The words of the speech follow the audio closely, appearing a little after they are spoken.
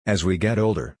As we get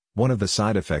older, one of the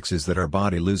side effects is that our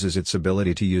body loses its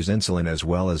ability to use insulin as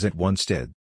well as it once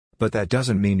did. But that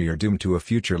doesn't mean you're doomed to a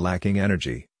future lacking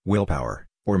energy, willpower,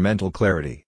 or mental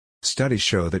clarity. Studies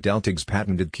show that Deltig's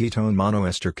patented ketone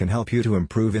monoester can help you to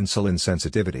improve insulin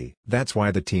sensitivity. That's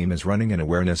why the team is running an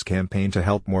awareness campaign to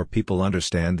help more people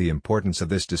understand the importance of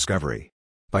this discovery.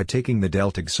 By taking the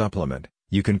Deltig supplement,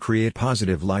 you can create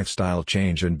positive lifestyle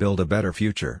change and build a better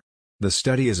future. The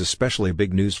study is especially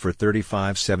big news for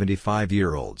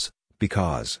 35-75-year-olds,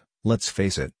 because, let's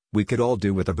face it, we could all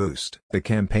do with a boost. The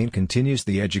campaign continues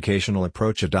the educational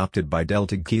approach adopted by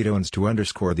Deltig Ketones to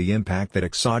underscore the impact that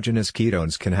exogenous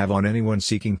ketones can have on anyone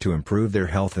seeking to improve their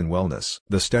health and wellness.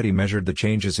 The study measured the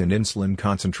changes in insulin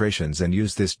concentrations and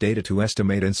used this data to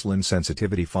estimate insulin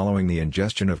sensitivity following the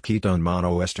ingestion of ketone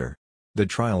monoester. The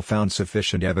trial found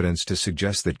sufficient evidence to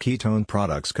suggest that ketone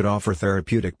products could offer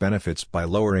therapeutic benefits by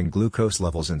lowering glucose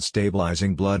levels and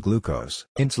stabilizing blood glucose.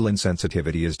 Insulin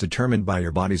sensitivity is determined by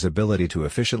your body's ability to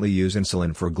efficiently use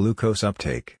insulin for glucose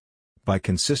uptake. By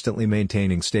consistently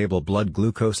maintaining stable blood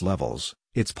glucose levels,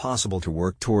 it's possible to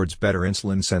work towards better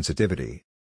insulin sensitivity.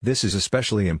 This is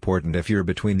especially important if you're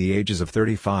between the ages of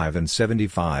 35 and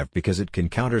 75 because it can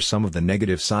counter some of the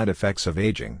negative side effects of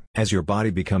aging. As your body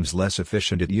becomes less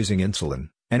efficient at using insulin,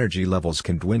 energy levels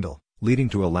can dwindle, leading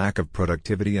to a lack of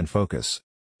productivity and focus.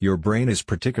 Your brain is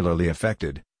particularly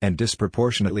affected, and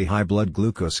disproportionately high blood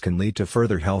glucose can lead to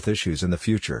further health issues in the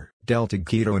future. Deltig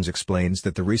Ketones explains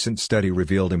that the recent study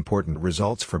revealed important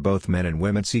results for both men and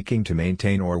women seeking to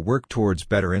maintain or work towards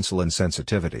better insulin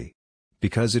sensitivity.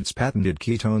 Because its patented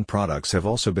ketone products have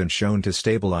also been shown to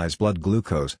stabilize blood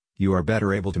glucose, you are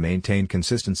better able to maintain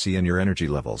consistency in your energy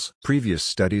levels. Previous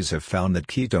studies have found that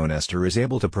ketone ester is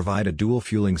able to provide a dual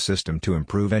fueling system to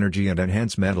improve energy and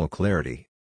enhance mental clarity.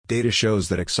 Data shows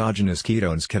that exogenous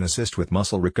ketones can assist with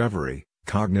muscle recovery,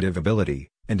 cognitive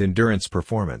ability, and endurance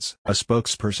performance. A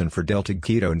spokesperson for Deltig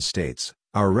Ketones states,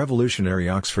 "Our revolutionary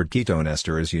Oxford ketone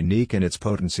ester is unique in its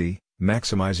potency,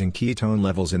 maximizing ketone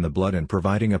levels in the blood and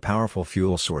providing a powerful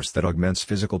fuel source that augments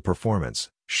physical performance,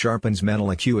 sharpens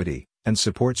mental acuity, and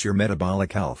supports your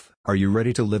metabolic health." Are you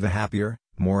ready to live a happier,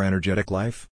 more energetic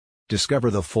life?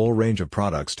 Discover the full range of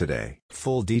products today.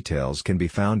 Full details can be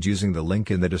found using the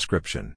link in the description.